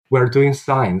we're doing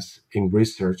science in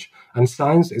research, and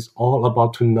science is all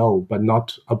about to know, but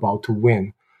not about to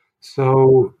win.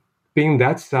 So being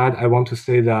that said, I want to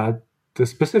say that the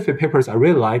specific papers I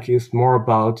really like is more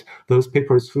about those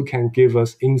papers who can give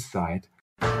us insight.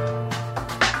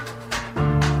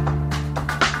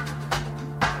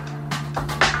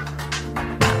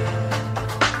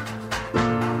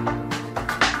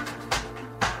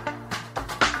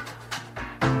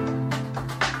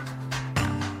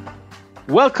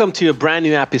 Welcome to a brand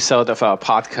new episode of our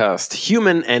podcast,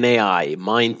 Human and AI,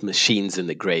 Mind, Machines in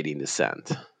the Gradient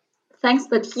Descent. Thanks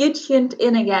that you tuned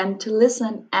in again to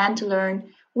listen and to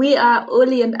learn. We are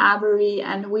Uli and Aburi,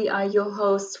 and we are your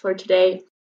hosts for today.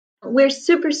 We're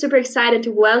super excited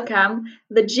to welcome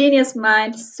the genius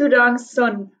mind, Xudong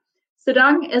Sun.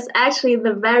 Xudong is actually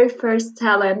the very first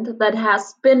talent that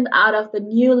has been out of the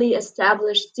newly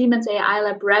established Siemens AI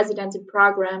Lab residency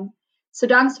program.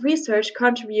 Xudong's research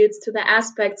contributes to the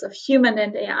aspects of human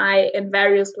and AI in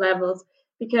various levels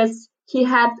because he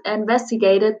had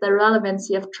investigated the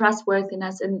relevancy of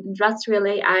trustworthiness in industrial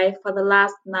AI for the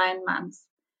last 9 months.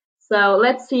 So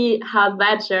let's see how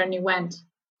that journey went.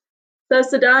 So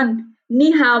Xudong,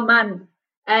 ni hao man,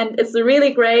 and it's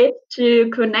really great to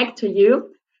connect to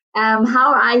you.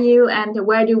 How are you and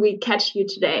where do we catch you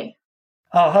today?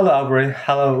 Oh, hello, Aubrey.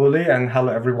 Hello, Uli, and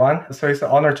hello, everyone. So it's an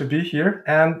honor to be here.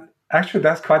 And actually,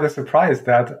 that's quite a surprise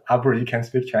that Aubrey can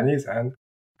speak Chinese. And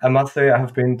I must say I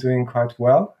have been doing quite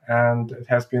well. And it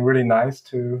has been really nice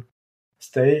to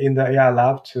stay in the AI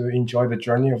lab to enjoy the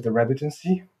journey of the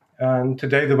residency. And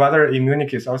today, the weather in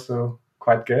Munich is also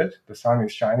quite good. The sun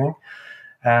is shining.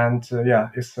 And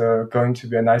it's going to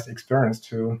be a nice experience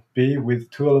to be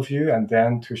with two of you and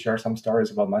then to share some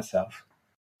stories about myself.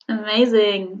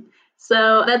 Amazing.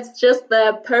 So that's just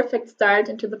the perfect start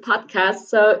into the podcast.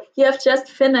 So you have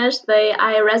just finished the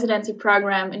AI residency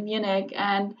program in Munich,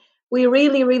 and we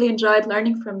really enjoyed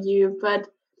learning from you. But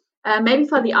maybe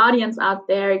for the audience out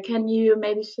there, can you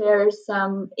maybe share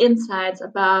some insights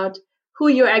about who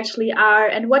you actually are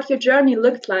and what your journey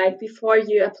looked like before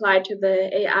you applied to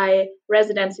the AI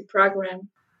residency program?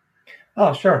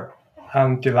 Oh, sure.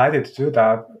 I'm delighted to do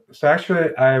that. So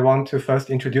actually, I want to first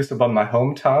introduce about my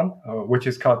hometown, which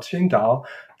is called Qingdao.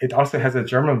 It also has a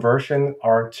German version,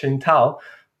 or Qingtao,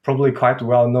 probably quite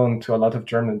well known to a lot of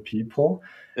German people.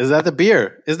 Is that the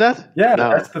beer? Is that? Yeah,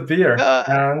 no. That's the beer.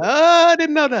 I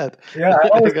didn't know that. Yeah, I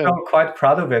always feel quite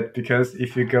proud of it because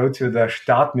if you go to the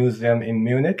Stadtmuseum in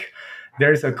Munich,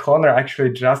 there is a corner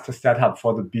actually just set up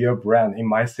for the beer brand in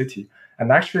my city.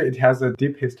 And actually, it has a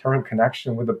deep historical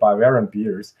connection with the Bavarian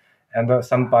beers. And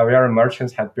some Bavarian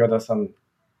merchants had built the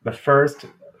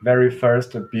very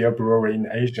first beer brewery in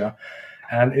Asia.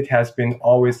 And it has been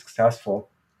always successful,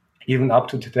 even up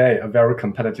to today, a very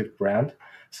competitive brand.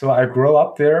 So I grew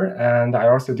up there, and I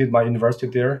also did my university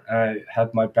there. I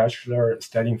had my bachelor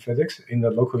studying physics in the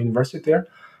local university there,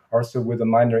 also with a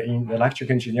minor in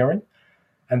electrical engineering.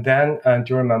 And then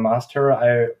during my master,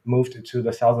 I moved to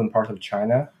the southern part of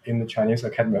China in the Chinese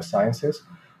Academy of Sciences,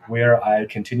 where I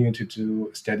continued to do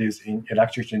studies in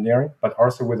electrical engineering, but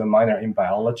also with a minor in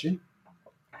biology.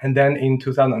 And then in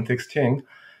 2016,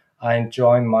 I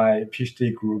joined my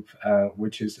PhD group,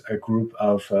 which is a group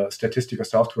of statistical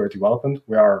software development.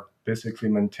 We are basically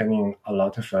maintaining a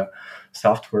lot of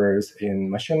softwares in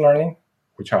machine learning,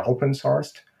 which are open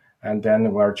sourced. And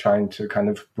then we're trying to kind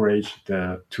of bridge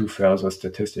the two fields of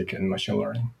statistics and machine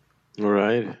learning. All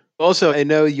right. Also, I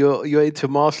know you're into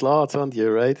martial arts, aren't you?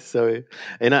 Right. So,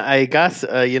 and I guess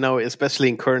especially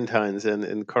in current times and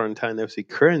in current time, obviously,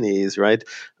 currently right.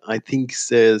 I think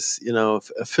there's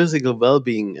a physical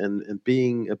well-being and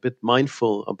being a bit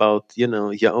mindful about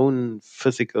your own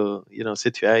physical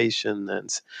situation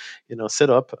and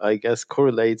setup. I guess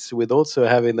correlates with also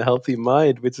having a healthy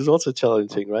mind, which is also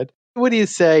challenging, right? What do you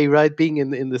say, right? Being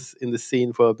in the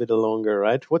scene for a bit longer,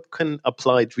 right? What can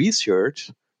applied research,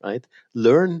 right,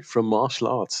 learn from martial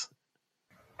arts?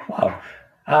 Wow,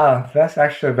 that's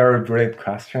actually a very brilliant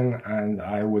question, and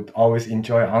I would always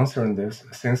enjoy answering this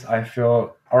since I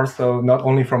feel also not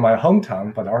only from my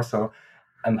hometown, but also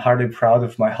I'm highly proud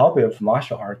of my hobby of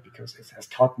martial art because it has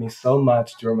taught me so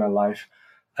much during my life.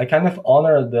 I kind of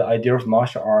honor the idea of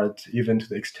martial art even to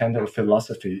the extent of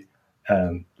philosophy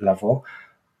level.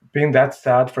 Being that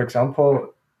said, for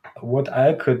example, what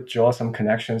I could draw some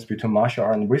connections between martial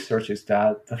art and research is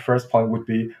that the first point would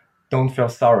be don't feel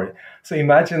sorry. So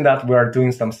imagine that we are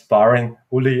doing some sparring,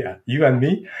 Uli, you and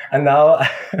me, and now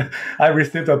I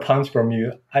received a punch from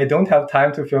you. I don't have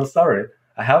time to feel sorry.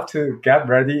 I have to get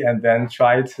ready and then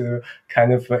try to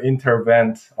kind of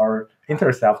intervene or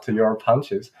intercept your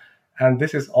punches. And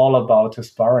this is all about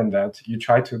sparring that you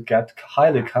try to get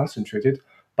highly concentrated,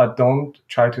 but don't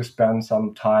try to spend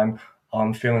some time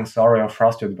on feeling sorry or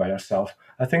frustrated by yourself.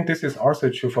 I think this is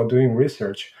also true for doing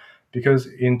research, because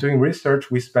in doing research,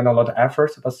 we spend a lot of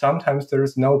effort, but sometimes there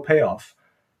is no payoff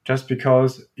just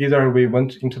because either we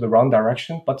went into the wrong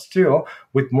direction, but still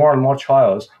with more and more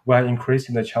trials, we're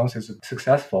increasing the chances of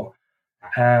successful.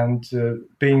 And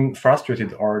being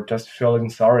frustrated or just feeling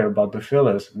sorry about the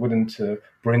failures wouldn't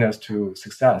bring us to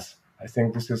success. I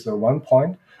think this is one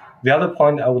point. The other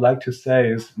point I would like to say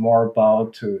is more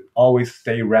about to always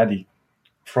stay ready.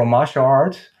 For martial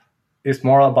art, it's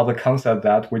more about the concept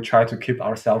that we try to keep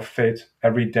ourselves fit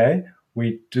every day.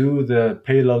 We do the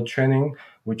payload training.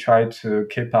 We try to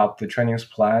keep up the training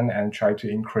plan and try to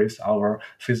increase our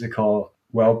physical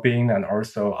well-being and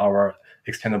also our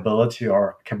extendability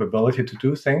or capability to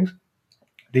do things.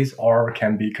 These all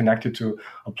can be connected to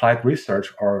applied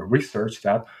research or research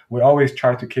that we always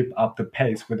try to keep up the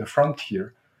pace with the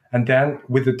frontier. And then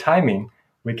with the timing,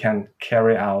 we can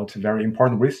carry out very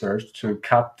important research to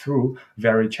cut through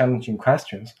very challenging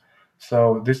questions.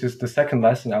 So this is the second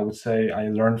lesson I would say I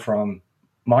learned from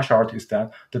martial art, is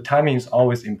that the timing is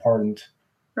always important.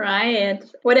 Right.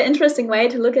 What an interesting way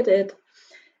to look at it.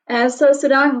 So,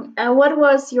 Xudong, what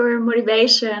was your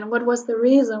motivation? What was the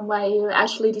reason why you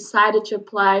actually decided to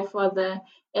apply for the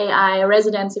AI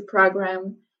residency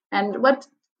program? And what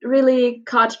really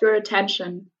caught your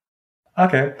attention?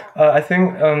 Okay, I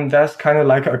think that's kind of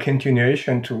like a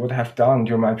continuation to what I've done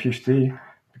during my PhD.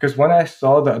 Because when I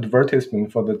saw the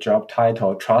advertisement for the job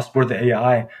title, Trustworthy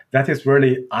AI, that is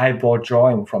really eyeball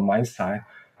drawing from my side.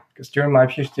 Because during my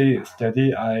PhD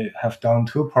study, I have done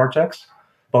two projects,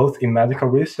 both in medical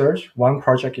research. One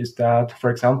project is that, for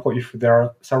example, if there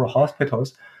are several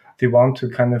hospitals, they want to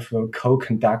kind of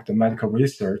co-conduct the medical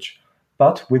research,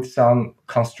 but with some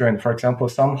constraint. For example,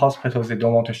 some hospitals, they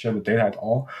don't want to share the data at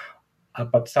all.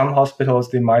 But some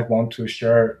hospitals, they might want to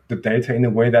share the data in a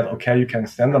way that, okay, you can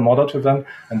send the model to them,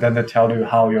 and then they tell you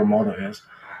how your model is.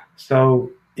 So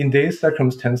in these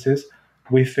circumstances,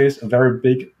 we face a very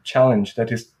big challenge, that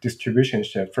is distribution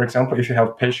shift. For example, if you have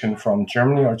a patient from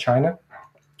Germany or China,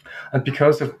 and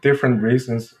because of different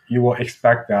reasons, you will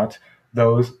expect that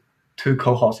those two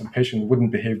cohorts of patients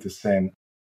wouldn't behave the same.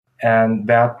 And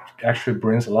that actually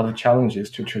brings a lot of challenges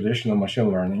to traditional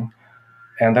machine learning.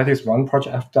 And that is one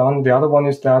project I've done. The other one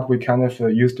is that we kind of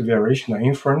used variational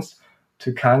inference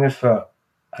to kind of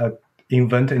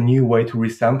invent a new way to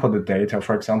resample the data,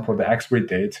 for example, the X-ray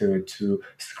data to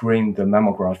screen the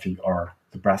mammography or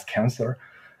the breast cancer.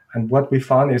 And what we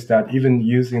found is that even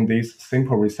using these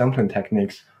simple resampling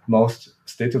techniques, most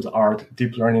state-of-the-art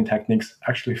deep learning techniques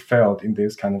actually failed in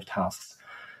these kind of tasks.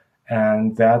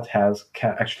 And that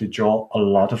can actually draw a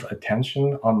lot of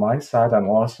attention on my side and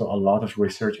also a lot of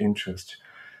research interest.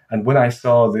 And when I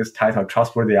saw this title,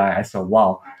 Trustworthy AI, I said,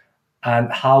 wow,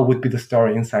 and how would be the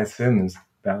story inside Siemens?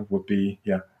 That would be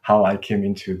how I came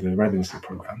into the residency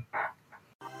program.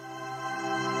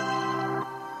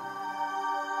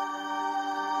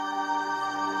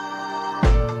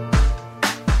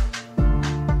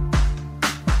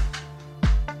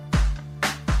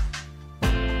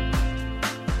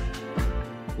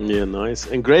 Yeah, nice.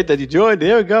 And great that you joined.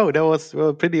 There we go. That was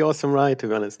a pretty awesome ride, to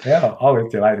be honest. Yeah, always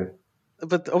delighted.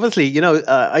 But obviously,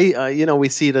 we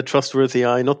see the trustworthy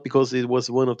AI not because it was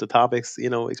one of the topics,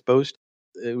 exposed.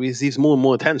 It receives more and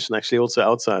more attention, actually, also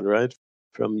outside, right?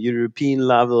 From European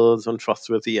levels on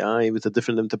trustworthy AI with a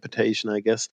different interpretation, I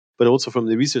guess, but also from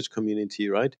the research community,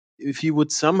 right? If you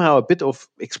would somehow a bit of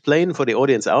explain for the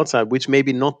audience outside, which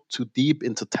maybe not too deep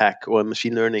into tech or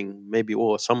machine learning, maybe,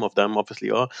 or some of them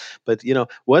obviously are, but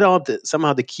what are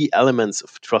somehow the key elements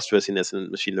of trustworthiness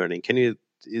in machine learning?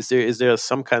 Is there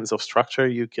some kinds of structure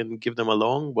you can give them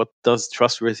along? What does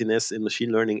trustworthiness in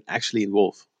machine learning actually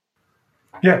involve?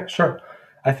 Yeah, sure.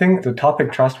 I think the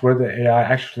topic trustworthy AI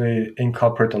actually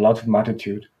incorporate a lot of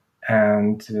multitude,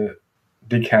 and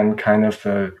they can kind of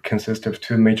consist of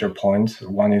two major points.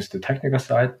 One is the technical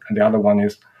side, and the other one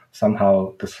is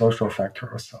somehow the social factor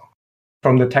or so.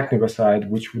 From the technical side,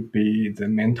 which would be the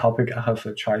main topic I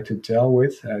have tried to deal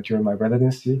with during my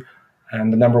residency,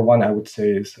 and the number one I would say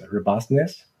is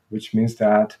robustness, which means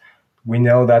that we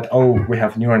know that, we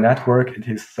have neural network. It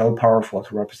is so powerful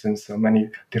to represent so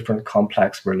many different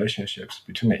complex relationships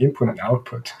between the input and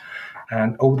output.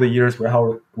 And over the years,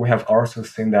 we have also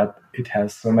seen that it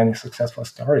has so many successful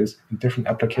stories in different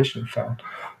application fields.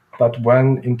 But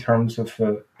when in terms of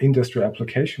industry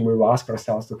application, we will ask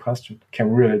ourselves the question, can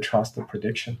we really trust the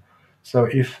prediction? So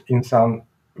if in some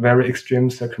very extreme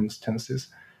circumstances,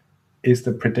 is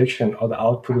the prediction or the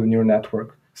output of the neural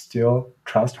network still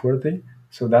trustworthy?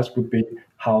 So that would be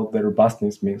how the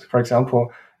robustness means. For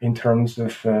example, in terms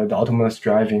of the autonomous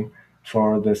driving,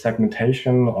 for the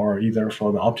segmentation or either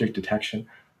for the object detection,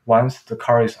 once the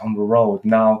car is on the road,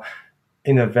 now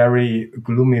in a very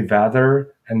gloomy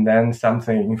weather, and then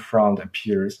something in front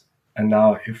appears. And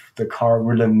now if the car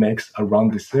really makes a wrong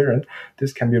decision,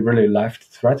 this can be really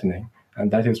life-threatening.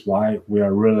 And that is why we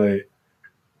are really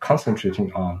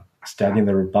concentrating on studying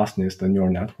the robustness of the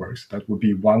neural networks. That would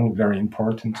be one very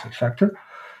important factor.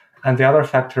 And the other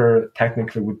factor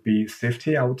technically would be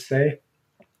safety, I would say.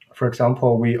 For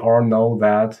example, we all know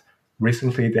that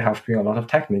recently there have been a lot of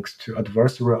techniques to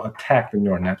adversarial attack the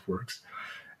neural networks.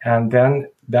 And then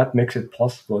that makes it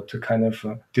possible to kind of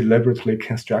deliberately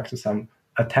construct some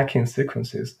attacking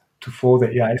sequences to fool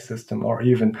the AI system or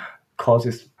even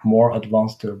causes more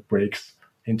advanced breaks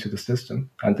into the system.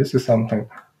 And this is something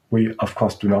we, of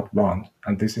course, do not want.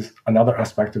 And this is another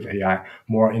aspect of AI,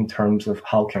 more in terms of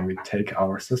how can we take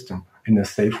our system in a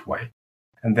safe way.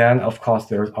 And then, of course,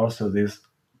 there's also this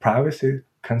privacy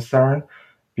concern,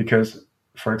 because,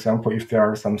 for example, if there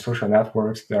are some social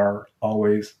networks, there are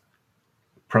always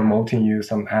promoting you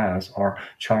some ads or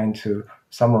trying to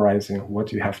summarizing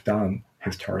what you have done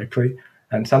historically.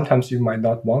 And sometimes you might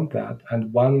not want that.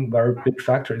 And one very big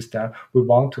factor is that we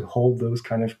want to hold those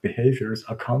kind of behaviors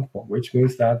accountable, which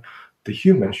means that the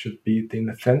human should be in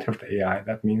the center of the AI.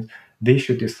 That means they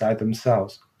should decide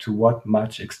themselves to what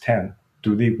much extent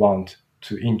do they want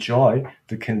to enjoy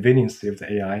the convenience of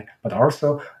the AI, but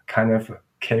also kind of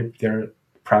keep their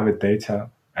private data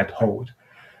at hold.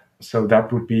 So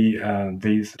that would be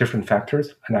these different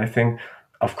factors. And I think,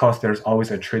 of course, there's always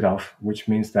a trade-off, which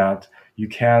means that you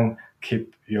can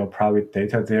keep your private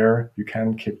data there, you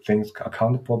can keep things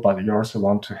accountable, but you also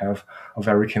want to have a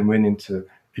very convenient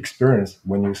experience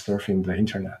when you're surfing the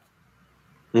internet.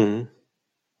 Mm-hmm.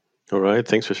 All right.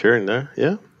 Thanks for sharing that.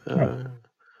 Yeah. Yeah.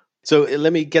 So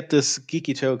let me get this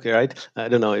geeky joke, right? I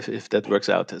don't know if that works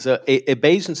out. So a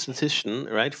Bayesian statistician,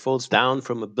 right, falls down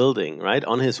from a building, right?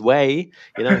 On his way,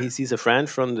 he sees a friend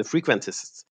from the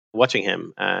frequentist watching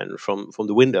him and from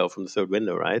the window, from the third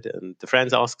window, right? And the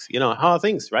friend asks, how are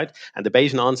things, right? And the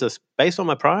Bayesian answers, based on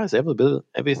my priors,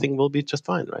 everything will be just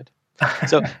fine, right?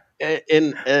 So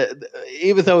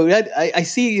even though, right, I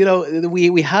see,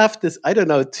 we have this, I don't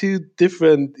know, two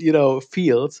different,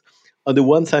 fields. On the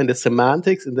one side, the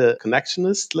semantics and the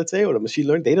connectionist, let's say, or the machine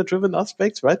learning data-driven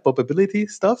aspects, right? Probability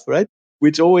stuff, right?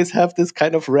 Which always have this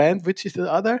kind of rant which is the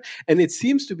other. And it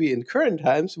seems to be in current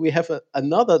times, we have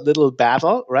another little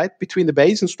battle, right? Between the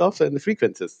Bayesian stuff and the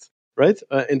frequentists, right?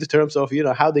 In the terms of,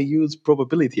 how they use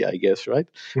probability, I guess, right?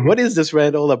 Mm-hmm. What is this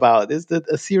rant all about? Is that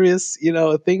a serious,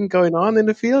 thing going on in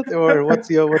the field, or what's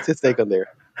your take on there?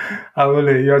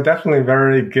 Really, you're definitely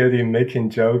very good in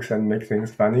making jokes and make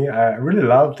things funny. I really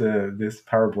loved this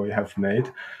parable you have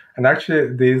made. And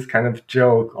actually, this kind of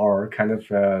joke or kind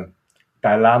of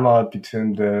dilemma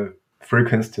between the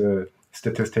frequency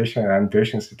statistician and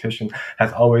Bayesian statistician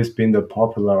has always been the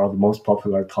popular or the most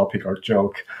popular topic or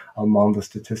joke among the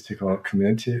statistical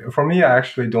community. For me, I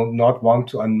actually do not want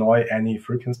to annoy any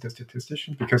frequency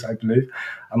statistician because I believe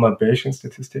I'm a Bayesian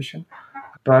statistician.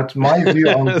 But my view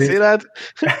on this... See that?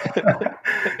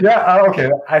 Yeah,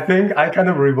 okay. I think I kind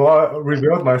of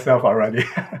revealed myself already.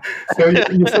 So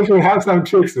you certainly have some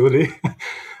tricks, Uli.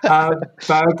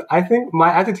 But I think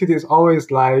my attitude is always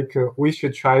like we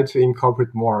should try to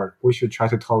incorporate more. We should try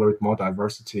to tolerate more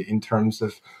diversity in terms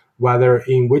of whether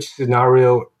in which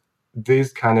scenario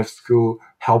this kind of school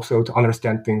helps you to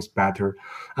understand things better.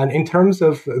 And in terms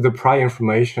of the prior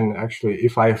information, actually,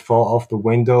 if I fall off the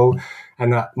window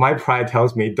and my pride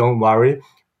tells me, don't worry.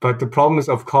 But the problem is,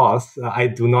 of course, I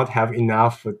do not have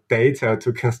enough data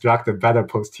to construct a better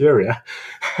posterior.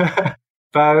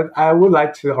 But I would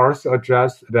like to also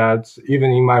address that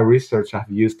even in my research, I've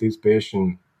used this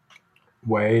Bayesian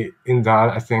way in that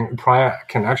I think prior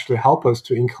can actually help us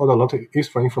to encode a lot of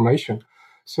useful information.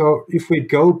 So if we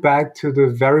go back to the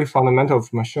very fundamental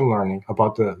of machine learning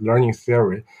about the learning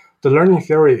theory,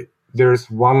 there's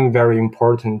one very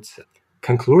important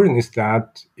conclusion is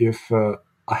that if a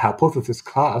hypothesis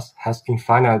class has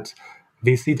infinite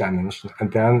VC dimension,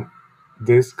 and then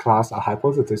this class, a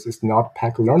hypothesis, is not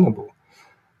PEC learnable.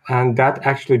 And that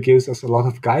actually gives us a lot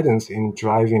of guidance in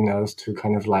driving us to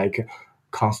kind of like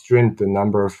constrain the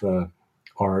number of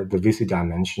or the VC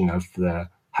dimension of the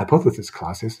hypothesis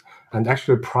classes. And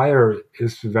actually prior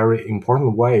is a very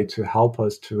important way to help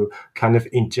us to kind of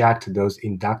inject those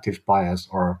inductive bias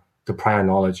or the prior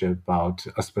knowledge about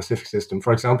a specific system.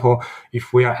 For example,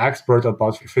 if we are expert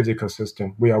about physical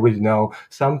system, we already know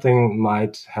something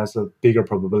might has a bigger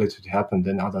probability to happen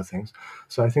than other things.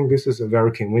 So I think this is a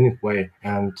very convenient way.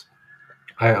 And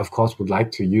I, of course, would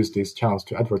like to use this chance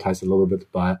to advertise a little bit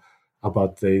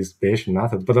about this Bayesian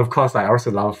method. But of course, I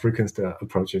also love frequency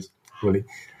approaches, really.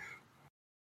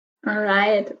 All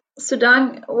right.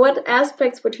 Xudong, what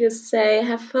aspects would you say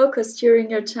have focused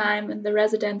during your time in the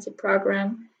residency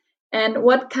program? And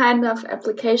what kind of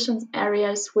applications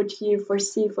areas would you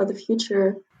foresee for the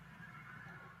future?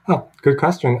 Oh, good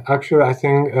question. Actually, I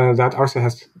think that also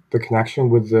has the connection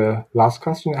with the last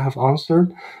question I have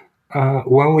answered.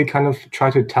 When we kind of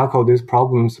try to tackle these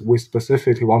problems, we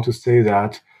specifically want to say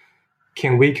that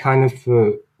can we kind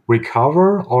of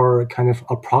recover or kind of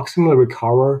approximately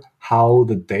recover how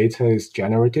the data is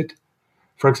generated?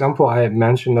 For example, I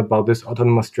mentioned about this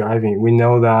autonomous driving. We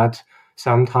know that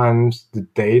sometimes the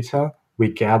data we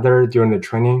gather during the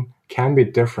training can be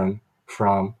different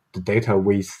from the data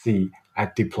we see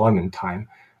at deployment time.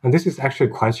 And this is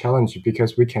actually quite challenging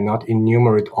because we cannot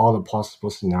enumerate all the possible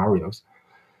scenarios.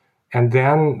 And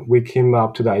then we came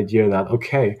up to the idea that,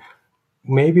 okay,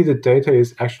 maybe the data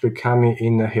is actually coming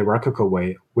in a hierarchical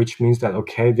way, which means that,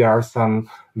 okay, there are some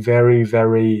very,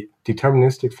 very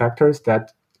deterministic factors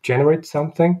that generate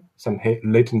something, some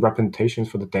latent representations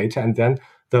for the data, and then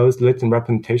those latent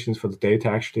representations for the data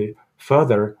actually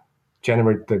further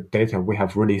generate the data we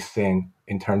have really seen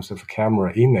in terms of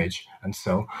camera image and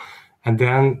so. And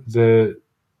then the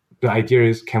idea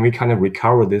is, can we kind of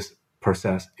recover this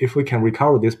process? If we can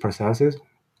recover these processes,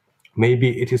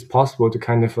 maybe it is possible to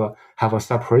kind of have a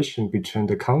separation between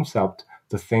the concept,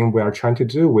 the thing we are trying to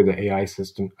do with the AI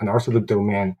system, and also the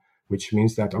domain, which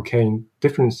means that, okay, in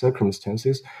different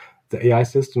circumstances, the AI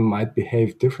system might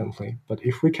behave differently. But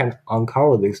if we can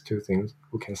uncover these two things,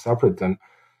 we can separate them.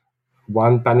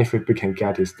 One benefit we can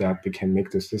get is that we can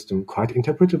make the system quite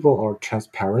interpretable or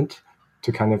transparent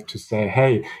to kind of to say,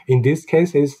 hey, in these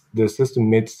cases, the system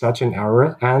made such an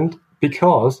error, and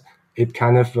because it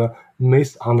kind of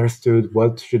misunderstood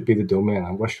what should be the domain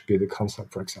and what should be the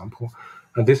concept, for example.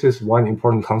 And this is one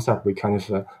important concept we kind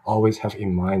of always have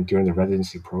in mind during the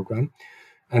residency program.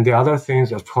 And the other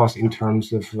things, of course, in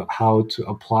terms of how to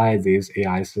apply these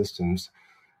AI systems,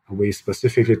 we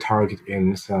specifically target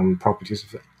in some properties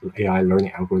of AI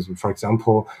learning algorithm. For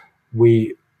example,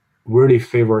 we really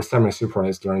favor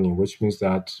semi-supervised learning, which means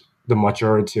that the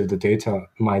majority of the data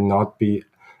might not be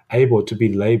able to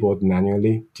be labeled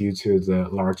manually due to the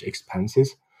large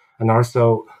expenses. And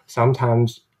also,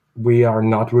 sometimes we are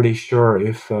not really sure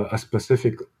if a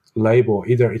specific label,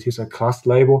 either it is a class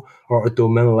label or a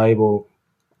domain label,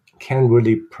 can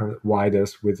really provide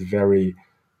us with very,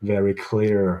 very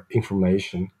clear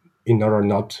information in order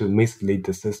not to mislead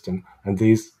the system. And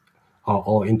these are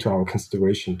all into our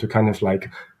consideration to kind of like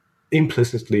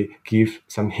implicitly give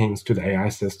some hints to the AI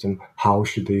system, how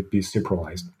should they be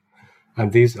supervised.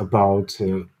 And these about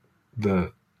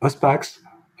the aspects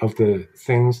of the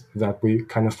things that we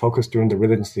kind of focus during the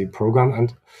residency program.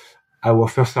 And I will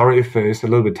feel sorry if it's a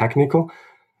little bit technical.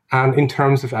 And in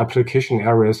terms of application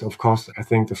areas, of course, I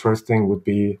think the first thing would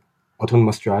be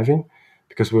autonomous driving,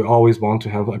 because we always want to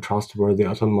have a trustworthy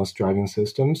autonomous driving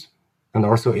systems. And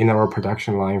also in our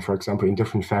production line, for example, in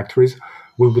different factories,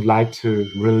 we would like to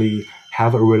really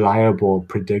have a reliable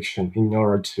prediction in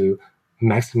order to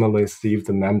maximally save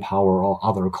the manpower or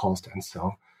other cost and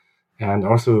so. And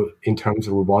also in terms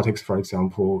of robotics, for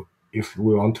example, if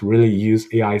we want to really use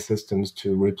AI systems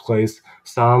to replace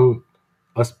some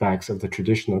aspects of the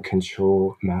traditional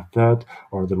control method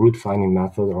or the route finding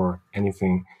method or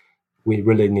anything, we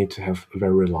really need to have a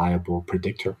very reliable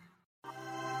predictor.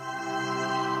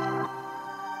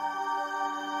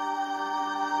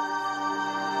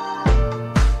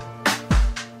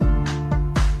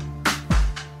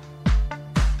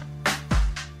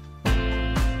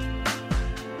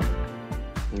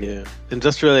 Yeah.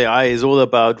 Industrial AI is all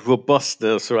about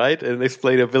robustness, right? And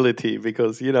explainability,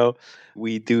 because,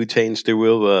 we do change the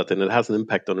real world and it has an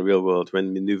impact on the real world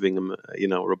when maneuvering,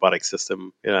 a robotic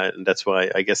system. And that's why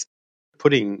I guess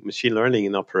putting machine learning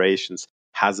in operations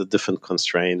has a different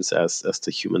constraints as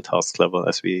the human task level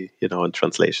as we, in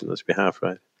translation as we have,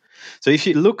 right? So if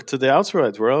you look to the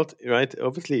outside world, right,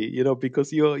 obviously,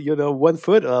 because you're, 1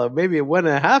 foot or maybe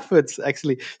 1.5 foot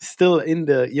actually still in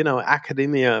the,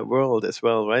 academia world as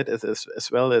well, right? As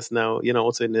well as now,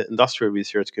 also in the industrial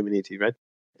research community, right?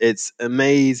 It's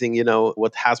amazing,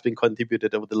 what has been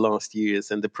contributed over the last years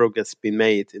and the progress been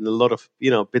made in a lot of,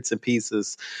 bits and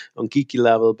pieces on geeky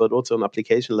level, but also on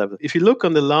application level. If you look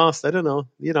on the last, I don't know,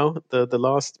 the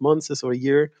last months or a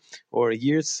year or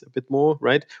years, a bit more,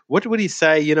 right? What would you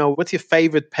say, what's your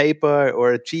favorite paper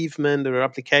or achievement or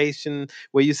application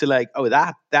where you say like, oh,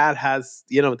 that has,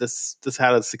 this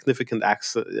had a significant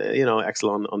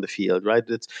excellence on the field, right?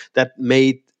 That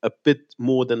made a bit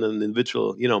more than an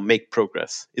individual, make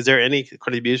progress. Is there any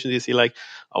contribution you see like,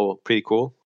 oh, pretty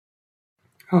cool?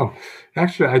 Oh,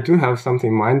 actually, I do have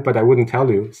something in mind, but I wouldn't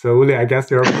tell you. So, Uli, I guess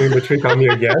you're playing the trick on me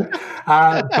again.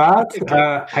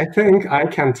 I think I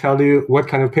can tell you what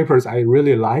kind of papers I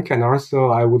really like, and also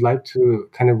I would like to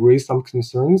kind of raise some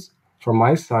concerns from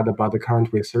my side about the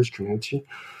current research community.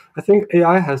 I think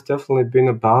AI has definitely been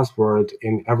a buzzword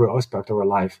in every aspect of our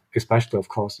life, especially, of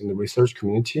course, in the research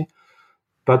community.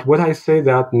 But what I say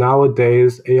that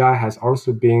nowadays AI has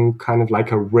also been kind of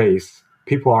like a race.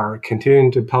 People are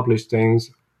continuing to publish things,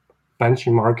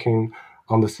 benchmarking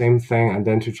on the same thing, and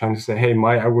then to trying to say, hey,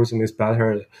 my algorithm is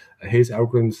better, his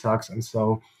algorithm sucks. And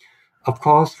so, of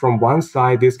course, from one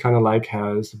side, this kind of like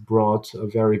has brought a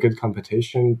very good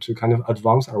competition to kind of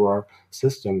advance our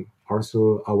system,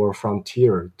 also our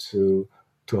frontier to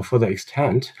a further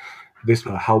extent. This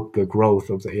will help the growth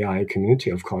of the AI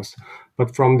community, of course.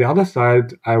 But from the other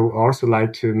side, I would also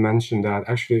like to mention that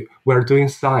actually we're doing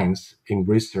science in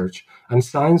research, and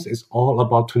science is all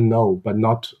about to know, but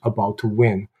not about to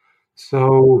win.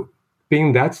 So,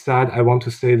 being that said, I want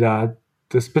to say that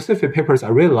the specific papers I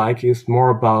really like is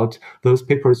more about those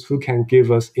papers who can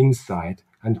give us insight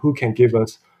and who can give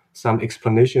us some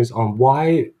explanations on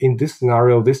why in this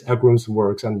scenario this algorithm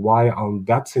works and why on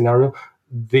that scenario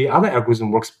the other algorithm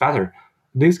works better.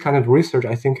 This kind of research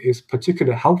I think is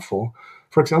particularly helpful.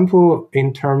 For example,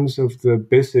 in terms of the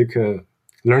basic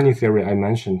learning theory I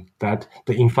mentioned, that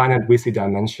the infinite VC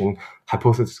dimension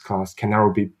hypothesis class can never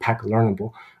be pack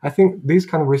learnable. I think this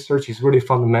kind of research is really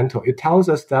fundamental. It tells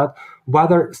us that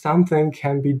whether something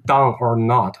can be done or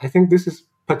not. I think this is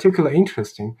particularly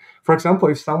interesting. For example,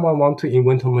 if someone wants to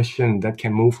invent a machine that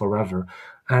can move forever,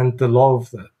 and the law of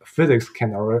the physics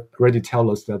can already tell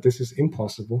us that this is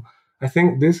impossible, I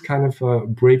think this kind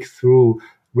of breakthrough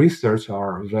research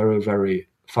are very, very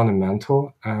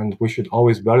fundamental, and we should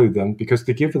always value them because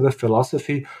they give the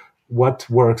philosophy what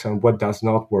works and what does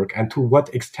not work, and to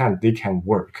what extent they can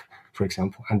work, for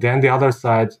example. And then the other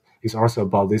side is also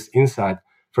about this insight.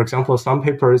 For example, some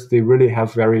papers, they really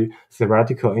have very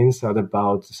theoretical insight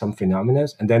about some phenomena.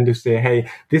 And then they say, hey,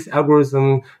 this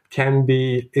algorithm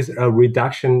is a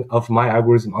reduction of my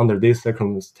algorithm under these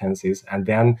circumstances. And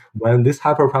then when this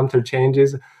hyperparameter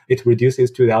changes, it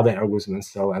reduces to the other algorithm and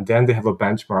so. And then they have a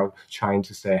benchmark trying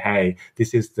to say, hey,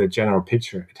 this is the general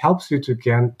picture. It helps you to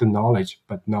gain the knowledge,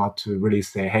 but not to really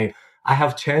say, hey, I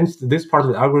have changed this part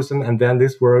of the algorithm and then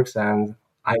this works and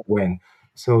I win.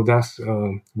 So that's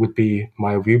would be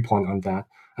my viewpoint on that.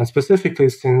 And specifically,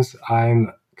 since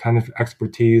I'm kind of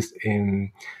expertise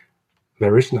in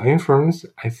variational inference,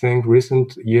 I think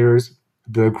recent years,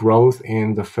 the growth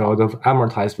in the field of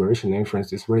amortized variational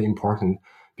inference is really important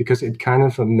because it kind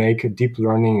of make deep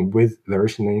learning with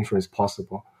variational inference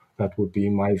possible. That would be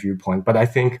my viewpoint. But I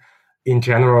think in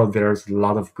general, there's a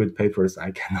lot of good papers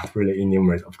I cannot really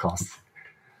enumerate, of course.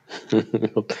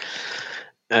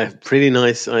 Pretty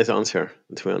nice answer,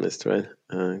 to be honest, right?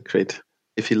 Great.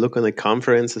 If you look on the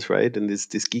conferences, right, and this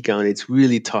geek out, it's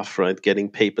really tough, right, getting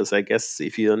papers. I guess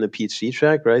if you're on the PhD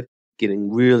track, right,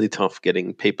 getting really tough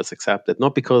getting papers accepted.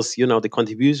 Not because, the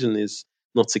contribution is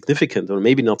not significant or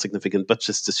maybe not significant, but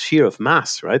just the sheer of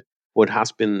mass, right? What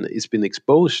is been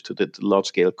exposed to the large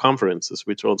scale conferences,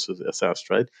 which also assessed,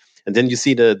 right? And then you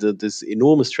see this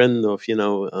enormous trend of, a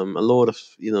lot of,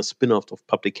 spin off of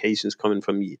publications coming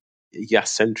from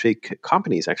US-centric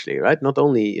companies, actually, right? Not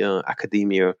only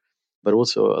academia, but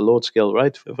also a large scale,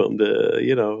 right, from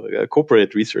the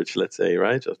corporate research, let's say,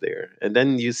 right, of there. And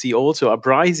then you see also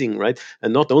uprising, right,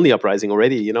 and not only uprising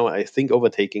already, I think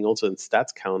overtaking also in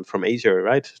stats count from Asia,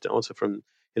 right, also from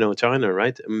China,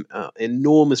 right,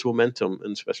 enormous momentum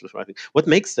in specialist writing. What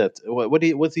makes that?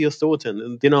 What's your thought?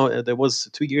 And there was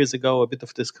 2 years ago a bit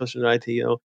of discussion, right,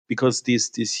 because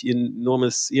these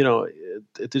enormous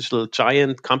digital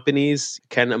giant companies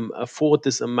can afford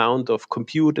this amount of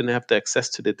compute and have the access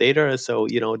to the data. So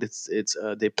it's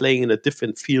they're playing in a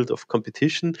different field of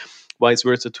competition, vice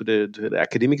versa to the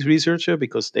academic researcher,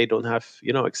 because they don't have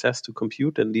access to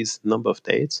compute and these number of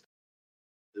dates.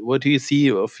 What do you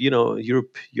see of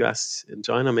Europe, US, and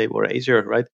China, maybe, or Asia,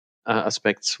 right?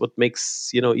 Aspects. What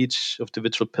makes each of the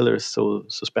individual pillars so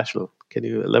special? Can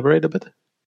you elaborate a bit?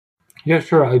 Yeah,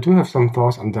 sure. I do have some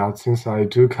thoughts on that since I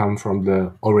do come from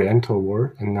the Oriental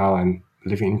world and now I'm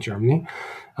living in Germany.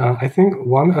 I think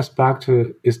one aspect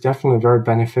is definitely very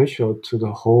beneficial to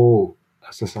the whole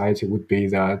society would be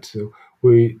that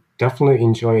we definitely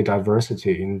enjoy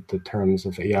diversity in the terms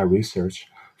of AI research.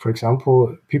 For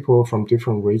example, people from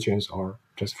different regions or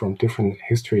just from different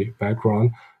history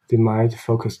background, they might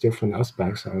focus different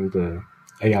aspects on the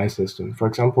AI system. For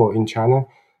example, in China,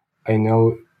 I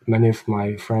know many of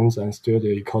my friends and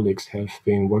study colleagues have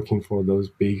been working for those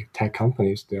big tech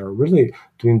companies. They are really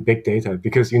doing big data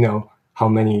because you know how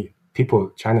many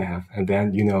people China have, and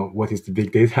then you know what is the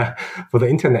big data for the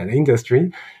internet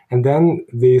industry, and then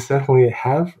they certainly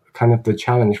have kind of the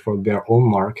challenge for their own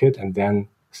market, and then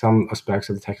some aspects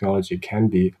of the technology can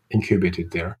be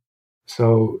incubated there.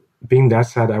 So being that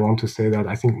said, I want to say that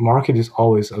I think market is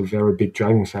always a very big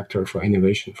driving factor for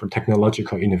innovation, for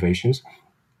technological innovations.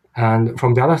 And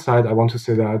from the other side, I want to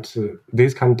say that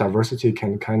this kind of diversity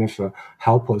can kind of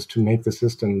help us to make the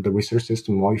system, the research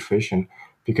system, more efficient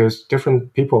because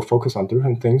different people focus on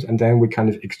different things, and then we kind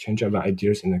of exchange our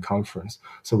ideas in the conference.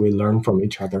 So we learn from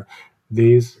each other.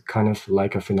 This kind of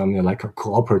like a phenomenon, like a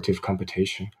cooperative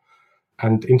competition.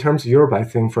 And in terms of Europe, I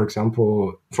think, for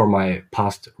example, for my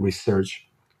past research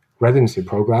residency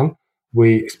program,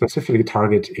 we specifically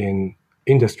target in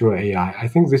industrial AI. I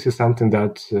think this is something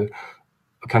that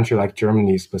a country like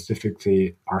Germany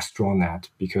specifically are strong at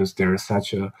because there is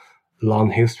such a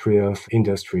long history of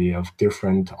industry of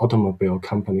different automobile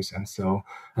companies and so,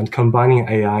 and combining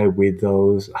AI with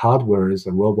those hardwares,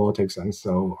 robotics and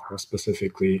so are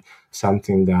specifically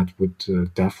something that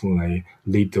would definitely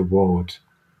lead the world.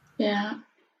 Yeah.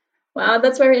 Wow,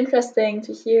 that's very interesting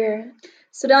to hear.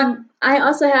 Xudong, I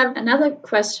also have another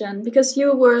question because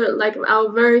you were like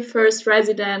our very first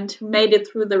resident who made it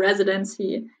through the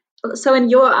residency. So, in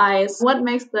your eyes, what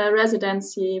makes the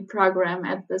residency program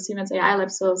at the Siemens AI Lab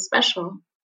so special?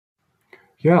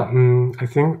 Yeah, I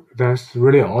think that's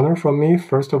really an honor for me.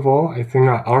 First of all, I think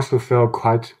I also feel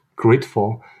quite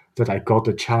grateful that I got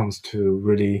the chance to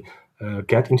really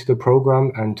get into the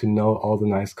program and to know all the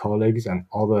nice colleagues and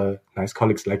all the nice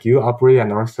colleagues like you, Abri,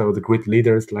 and also the great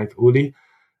leaders like Uli,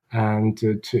 and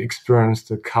to experience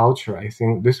the culture. I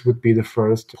think this would be the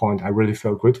first point I really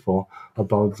feel grateful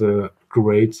about the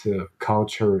great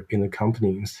culture in the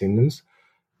company in Siemens,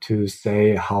 to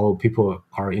say how people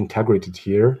are integrated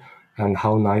here and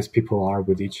how nice people are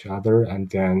with each other, and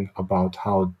then about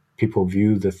how people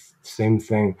view the same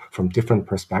thing from different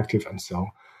perspectives and so.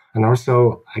 And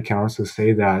also, I can also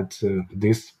say that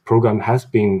this program has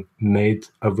been made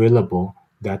available,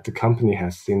 that the company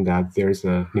has seen that there's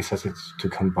a necessity to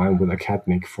combine with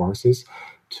academic forces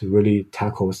to really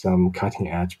tackle some cutting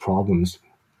edge problems,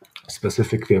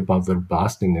 specifically about the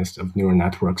robustness of neural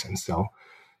networks and so.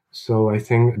 So I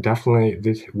think definitely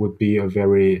this would be a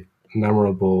very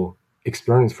memorable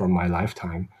experience from my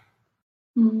lifetime.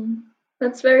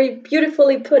 That's very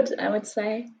beautifully put, I would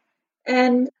say.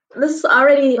 And this is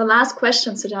already the last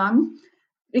question, Xudong,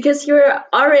 because you're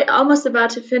already almost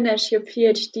about to finish your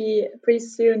PhD pretty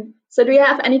soon. So, do you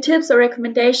have any tips or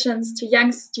recommendations to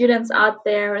young students out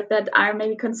there that are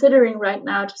maybe considering right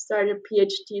now to start a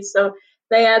PhD? So,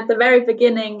 they are at the very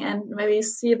beginning and maybe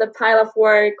see the pile of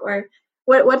work, or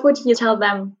what would you tell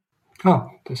them? Oh,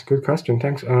 that's a good question.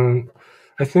 Thanks.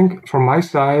 I think from my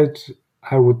side,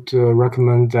 I would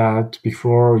recommend that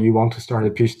before you want to start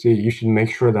a PhD, you should make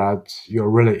sure that you're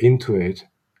really into it.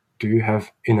 Do you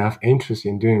have enough interest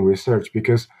in doing research?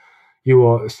 Because you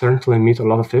will certainly meet a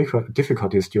lot of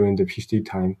difficulties during the PhD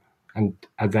time. And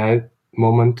at that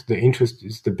moment, the interest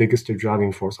is the biggest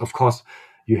driving force. Of course,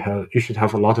 you should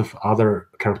have a lot of other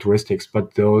characteristics,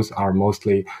 but those are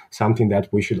mostly something that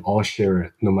we should all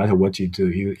share no matter what you do.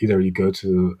 Either you go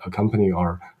to a company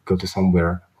or go to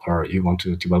somewhere, or you want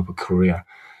to develop a career.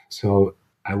 So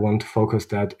I want to focus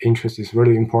that interest is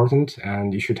really important,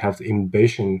 and you should have the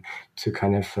ambition to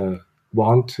kind of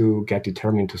want to get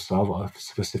determined to solve a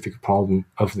specific problem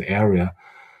of the area.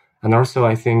 And also,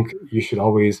 I think you should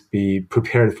always be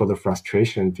prepared for the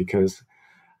frustration, because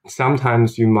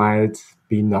sometimes you might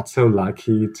be not so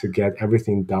lucky to get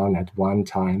everything done at one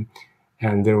time.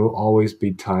 And there will always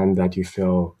be time that you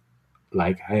feel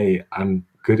like, hey, I'm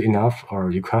good enough, or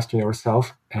you question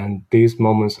yourself. And these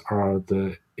moments are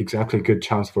the exactly good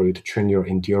chance for you to train your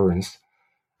endurance.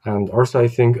 And also, I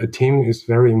think a team is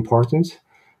very important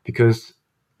because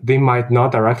they might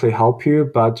not directly help you,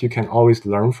 but you can always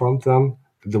learn from them,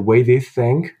 the way they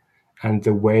think and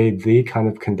the way they kind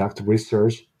of conduct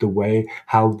research, the way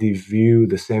how they view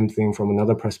the same thing from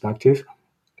another perspective,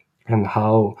 and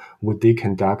how would they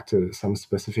conduct some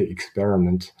specific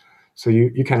experiment. So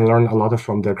you can learn a lot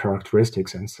from their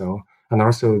characteristics and so. And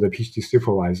also the PhD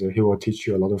supervisor, he will teach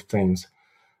you a lot of things.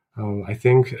 I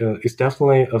think it's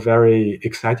definitely a very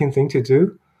exciting thing to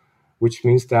do, which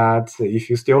means that if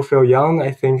you still feel young,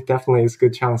 I think definitely it's a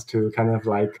good chance to kind of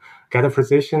like get a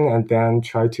position and then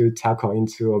try to tackle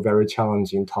into a very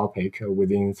challenging topic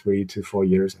within 3 to 4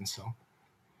 years and so.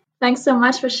 Thanks so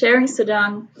much for sharing,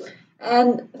 Xudong.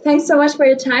 And thanks so much for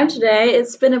your time today.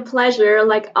 It's been a pleasure,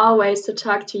 like always, to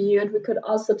talk to you. And we could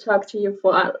also talk to you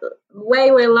for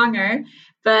way, way longer.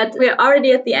 But we're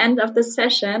already at the end of this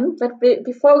session. But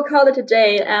before we call it a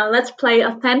day, let's play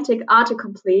Authentic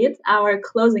Autocomplete, our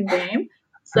closing game.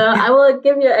 So I will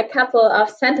give you a couple of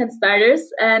sentence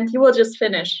starters and you will just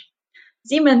finish.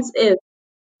 Siemens is.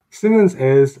 Siemens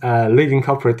is a leading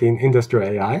corporate in industrial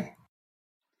AI.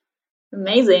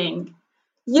 Amazing.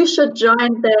 You should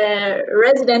join the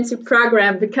residency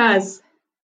program because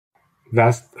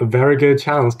That's a very good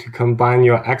chance to combine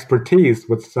your expertise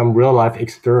with some real-life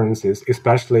experiences,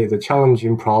 especially the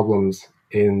challenging problems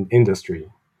in industry.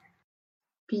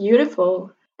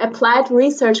 beautiful. Applied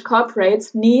research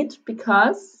corporates need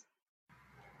because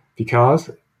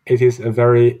it is a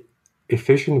very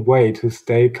efficient way to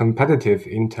stay competitive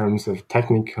in terms of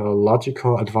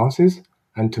technological advances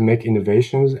and to make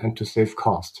innovations and to save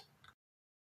cost.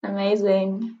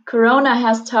 amazing. Corona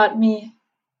has taught me.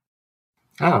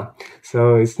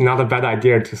 So it's not a bad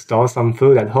idea to store some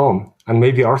food at home and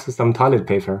maybe also some toilet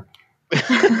paper.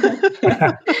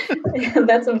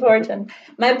 That's important.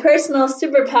 My personal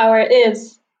superpower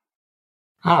is.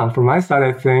 From my side,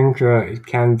 I think it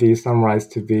can be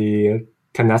summarized to be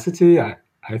tenacity. I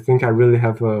think I really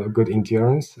have a good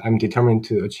endurance. I'm determined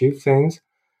to achieve things.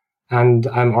 And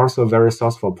I'm also a very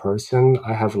resourceful person.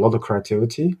 I have a lot of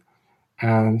creativity.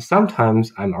 And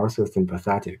sometimes I'm also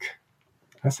sympathetic.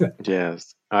 That's it.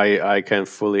 Yes, I can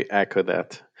fully echo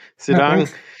that. Xudong,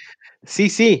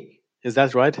 CC, is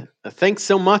that right? Thanks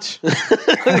so much,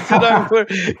 Xudong, for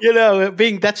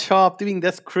being that sharp, being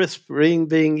that crisp, being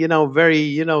very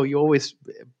you always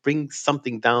bring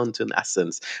something down to an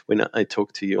essence when I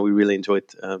talk to you. We really enjoyed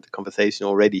the conversation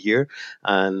already here,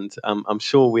 and I'm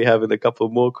sure we have a couple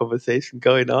more conversations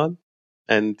going on.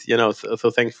 And so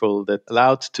thankful that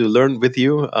allowed to learn with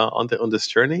you on this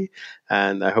journey,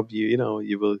 and I hope you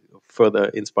will further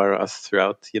inspire us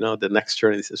throughout the next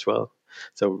journeys as well.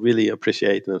 So really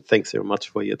appreciate and thanks very much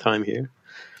for your time here.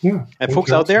 Yeah, and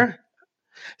folks out there,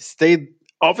 stay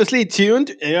obviously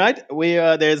tuned. Right,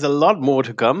 there's a lot more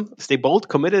to come. Stay bold,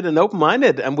 committed, and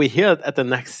open-minded, and we're here at the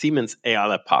next Siemens AI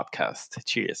Lab podcast.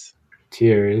 Cheers.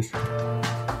 Cheers.